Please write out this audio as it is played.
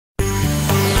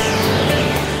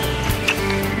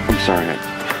sorry.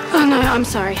 Oh, no, I'm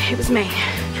sorry. It was me.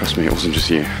 Trust me, it wasn't just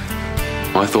you.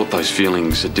 I thought those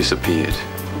feelings had disappeared.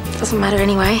 Doesn't matter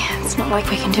anyway. It's not like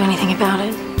we can do anything about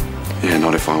it. Yeah,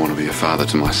 not if I want to be a father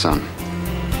to my son.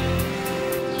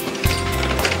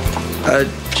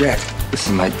 Jack,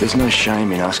 listen, mate, there's no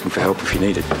shame in asking for help if you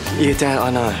need it. Yeah, Dad, I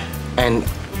know. And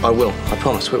I will, I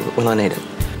promise, when I need it.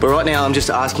 But right now, I'm just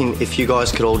asking if you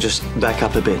guys could all just back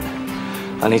up a bit.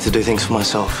 I need to do things for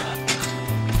myself.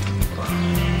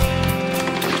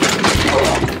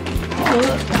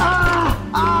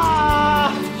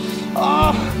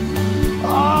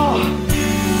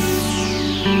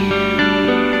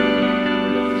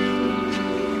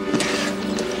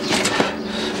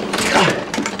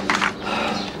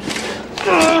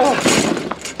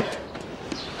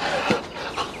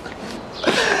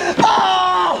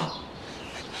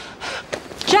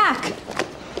 Jack,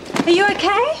 are you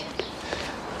okay?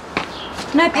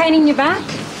 No pain in your back?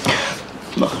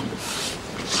 No.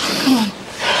 Come on.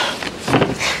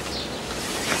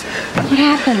 What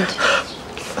happened?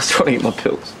 I was trying to get my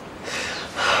pills.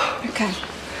 Okay.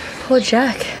 Poor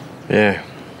Jack. Yeah.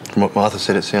 From what Martha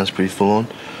said, it sounds pretty full on.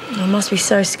 It must be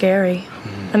so scary.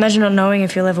 Imagine not knowing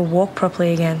if you'll ever walk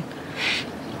properly again.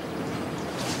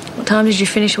 What time did you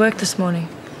finish work this morning?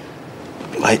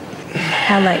 Late.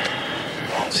 How late?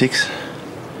 6.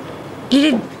 You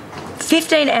did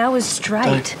 15 hours straight.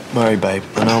 Don't worry, babe.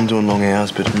 I know I'm doing long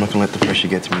hours, but I'm not going to let the pressure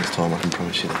get to me this time, I can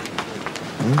promise you that.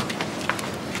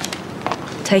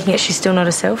 Taking it she's still not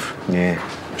herself? Yeah.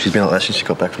 She's been like that since she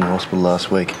got back from the hospital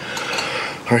last week.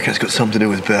 I reckon it's got something to do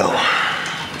with Belle.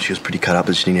 She was pretty cut up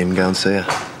that she didn't even go and see her.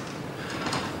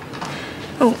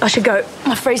 Oh, I should go.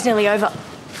 My free's nearly over.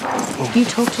 Oh. You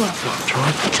talk to her.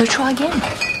 Try. So try again.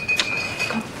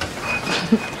 Come.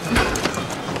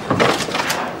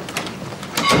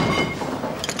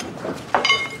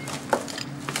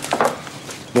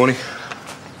 Morning.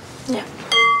 Yeah.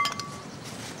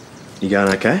 You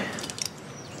going okay?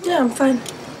 Yeah, I'm fine.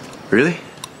 Really?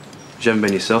 You haven't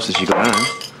been yourself since you got home.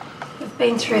 We've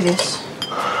been through this.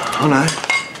 Oh, no.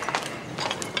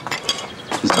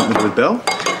 Is it something to do with Belle?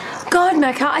 God,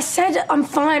 Macca, I said I'm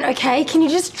fine, okay? Can you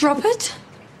just drop it?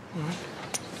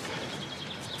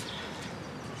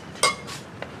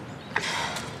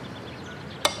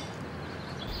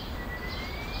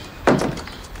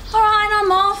 All right,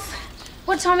 I'm off.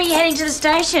 What time are you heading to the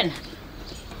station?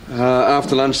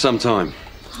 After lunch sometime.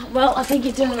 Well, I think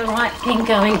you're doing the right thing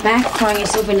going back, throwing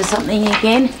yourself into something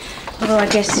again. Although I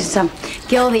guess this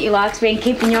girl that you like's been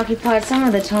keeping you occupied some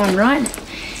of the time, right?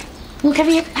 Look, have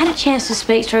you had a chance to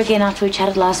speak to her again after we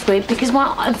chatted last week? Because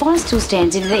my advice still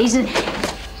stands in that isn't...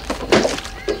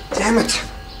 Damn it.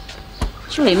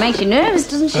 Surely it makes you nervous,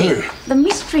 doesn't she? Who? The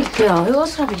mystery girl. Who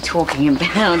else would I be talking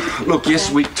about? Look, yes,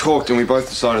 we talked and we both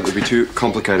decided it'd be too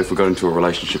complicated if we got into a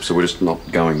relationship, so we're just not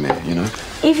going there, you know?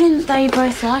 Even though you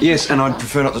both like Yes, each and other? I'd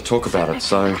prefer not to talk about it,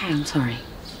 so... Okay, I'm sorry.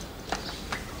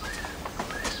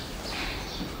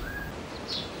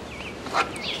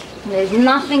 There's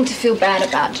nothing to feel bad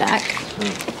about, Jack.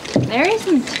 There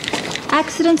isn't.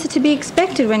 Accidents are to be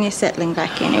expected when you're settling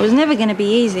back in. It was never going to be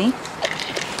easy.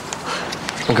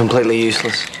 I'm completely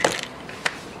useless.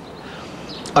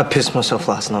 I pissed myself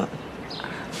last night.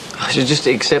 I should just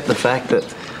accept the fact that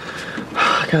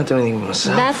I can't do anything with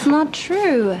myself. That's not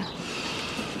true.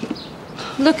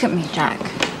 Look at me, Jack.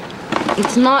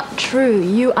 It's not true.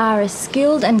 You are as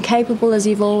skilled and capable as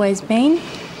you've always been.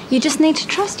 You just need to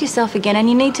trust yourself again, and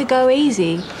you need to go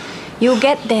easy. You'll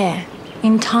get there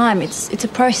in time. It's a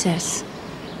process.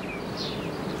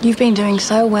 You've been doing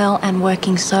so well and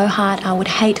working so hard. I would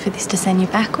hate for this to send you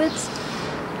backwards.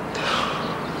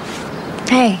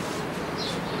 Hey,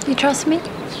 you trust me?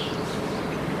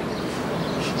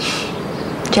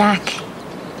 Jack.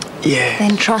 Yeah.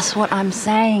 Then trust what I'm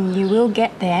saying. You will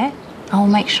get there. I'll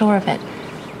make sure of it.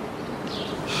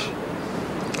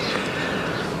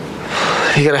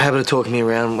 You got a habit of talking me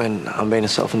around when I'm being a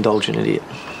self-indulgent idiot.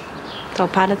 It's all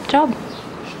part of the job.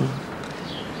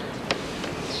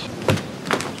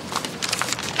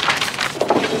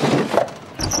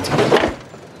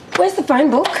 Where's the phone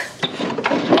book?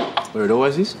 Where it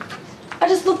always is? I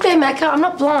just looked there, Macca. I'm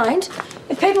not blind.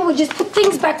 If people would just put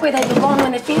things back where they belong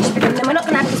when they're finished with them, then we're not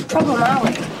going to have this problem, are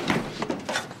we?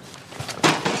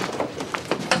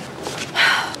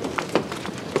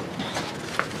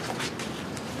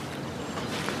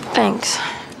 Thanks.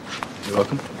 You're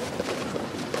welcome.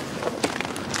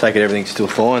 Take it everything's still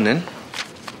fine then.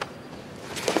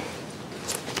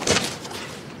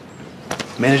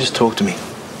 Amanda, just talk to me.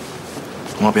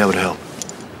 I might be able to help.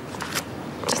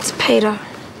 It's Peter.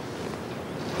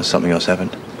 Has something else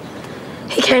happened?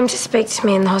 He came to speak to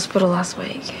me in the hospital last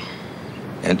week.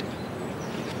 And?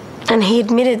 And he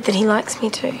admitted that he likes me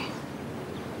too.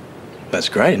 That's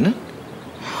great, isn't it?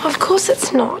 Of course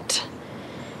it's not.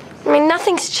 I mean,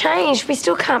 nothing's changed. We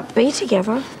still can't be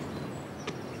together.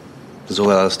 Does all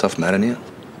that other stuff matter now?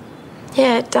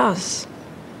 Yeah, it does.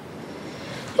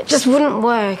 It just wouldn't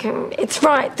work. It's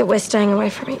right that we're staying away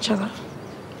from each other.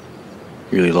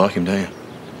 You really like him, don't you?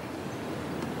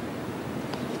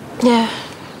 Yeah,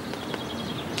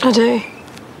 I do.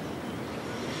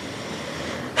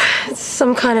 It's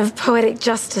some kind of poetic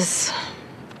justice.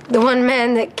 The one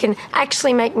man that can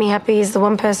actually make me happy is the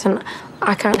one person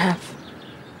I can't have.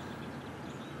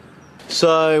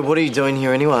 So, what are you doing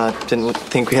here anyway? I didn't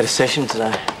think we had a session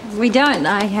today. We don't.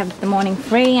 I have the morning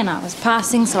free and I was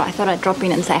passing, so I thought I'd drop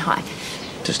in and say hi.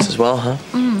 Just as well, huh?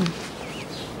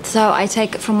 So I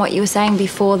take it from what you were saying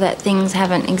before that things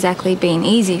haven't exactly been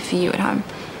easy for you at home.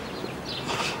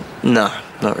 No,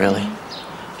 not really.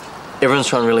 Everyone's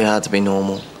trying really hard to be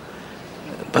normal,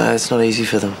 but it's not easy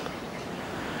for them.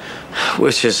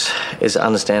 Which is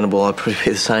understandable. I'd probably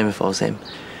be the same if I was them.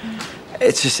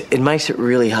 It's just, it makes it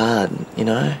really hard, you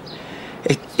know?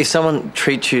 If someone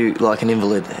treats you like an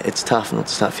invalid, it's tough not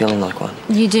to start feeling like one.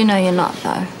 You do know you're not,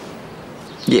 though.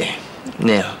 Yeah,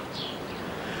 now.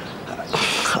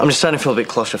 I'm just starting to feel a bit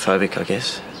claustrophobic, I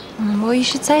guess. Well, you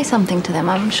should say something to them.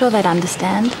 I'm sure they'd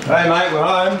understand. Hey, mate, we're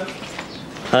home.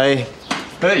 Hey.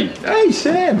 Hey,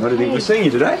 Sam. I didn't think we're seeing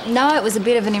you today. No, it was a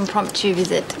bit of an impromptu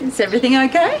visit. Is everything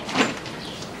okay?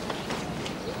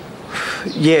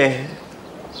 Yeah,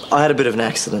 I had a bit of an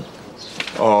accident.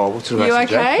 Oh, what sort of You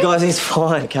accident, okay? Guys, it's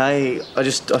fine, okay? I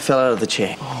fell out of the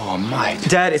chair. Oh, mate.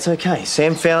 Dad, it's okay.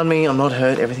 Sam found me. I'm not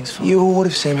hurt. Everything's fine. What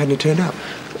if Sam hadn't turned up?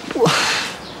 Come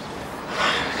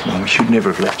on, we should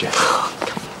never have left you.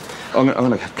 I'm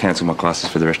going to cancel my classes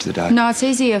for the rest of the day. No, it's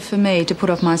easier for me to put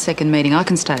off my second meeting. I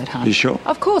can stay at home. You sure?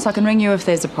 Of course, I can ring you if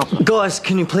there's a problem. Guys,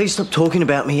 can you please stop talking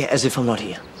about me as if I'm not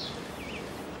here?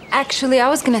 Actually, I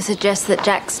was going to suggest that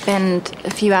Jack spend a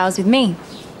few hours with me.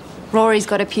 Rory's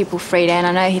got a pupil free day and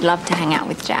I know he'd love to hang out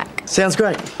with Jack. Sounds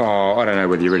great. Oh, I don't know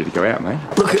whether you're ready to go out, mate.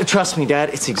 Look, trust me, Dad,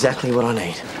 it's exactly what I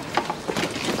need.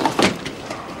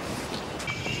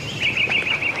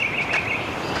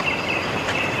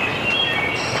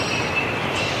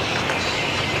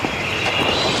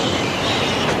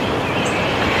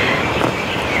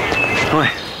 Hi.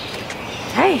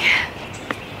 Hey.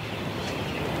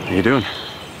 How you doing?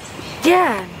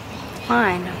 Yeah,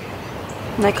 fine.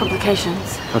 No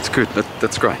complications. That's good.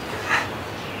 That's great.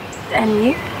 And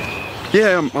you?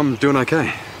 Yeah, I'm doing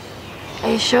okay.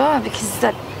 Are you sure? Because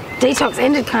that detox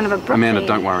ended kind of abruptly. Amanda,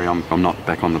 don't worry. I'm not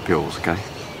back on the pills, okay?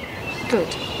 Good.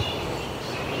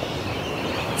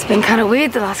 It's been kind of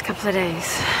weird the last couple of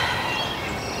days.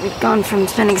 We've gone from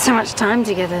spending so much time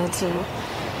together to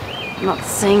not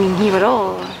seeing you at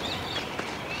all.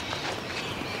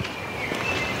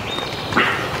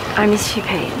 I miss you,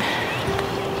 Pete.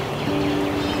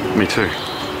 Me too.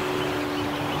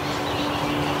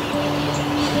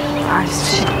 I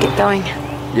just should get going.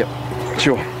 Yep,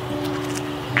 sure.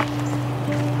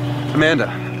 Amanda,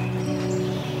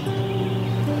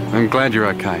 I'm glad you're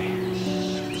okay.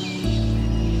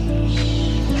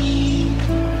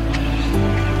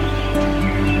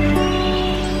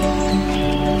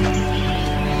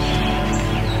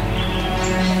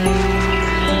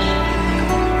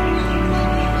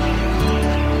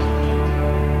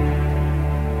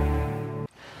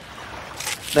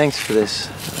 Thanks for this.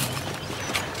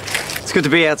 It's good to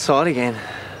be outside again.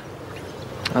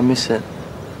 I miss it.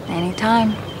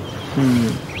 Anytime.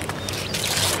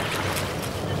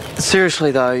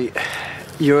 Seriously, though,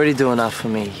 you already do enough for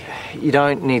me. You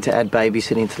don't need to add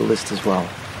babysitting to the list as well.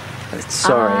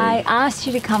 Sorry. I asked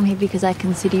you to come here because I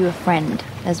consider you a friend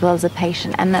as well as a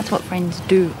patient, and that's what friends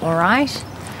do, all right?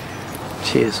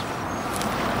 Cheers.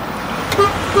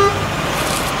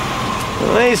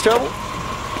 Here's trouble.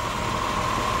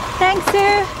 Thanks,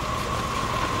 Sue.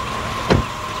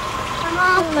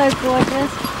 Hello,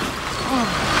 gorgeous.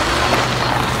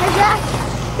 Hey, Jack.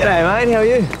 G'day, mate. How are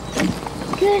you?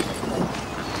 Good.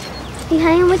 You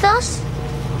hanging with us?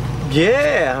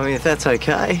 Yeah, I mean, if that's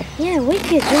okay. Yeah,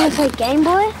 wicked. You want to play Game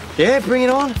Boy? Yeah, bring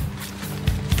it on.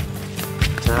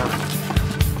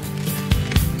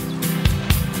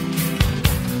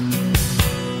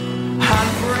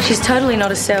 She's totally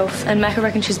not herself, and Macca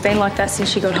reckons she's been like that since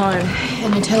she got home.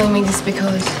 And you're telling me this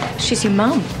because... She's your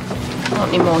mum. Not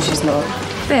anymore, she's not.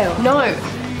 Belle. No.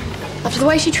 After the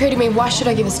way she treated me, why should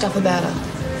I give her stuff about her?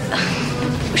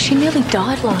 She nearly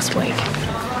died last week.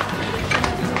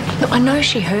 Look, I know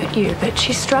she hurt you, but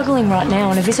she's struggling right now,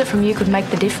 and a visit from you could make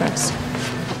the difference.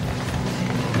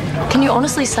 Can you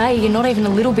honestly say you're not even a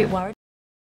little bit worried?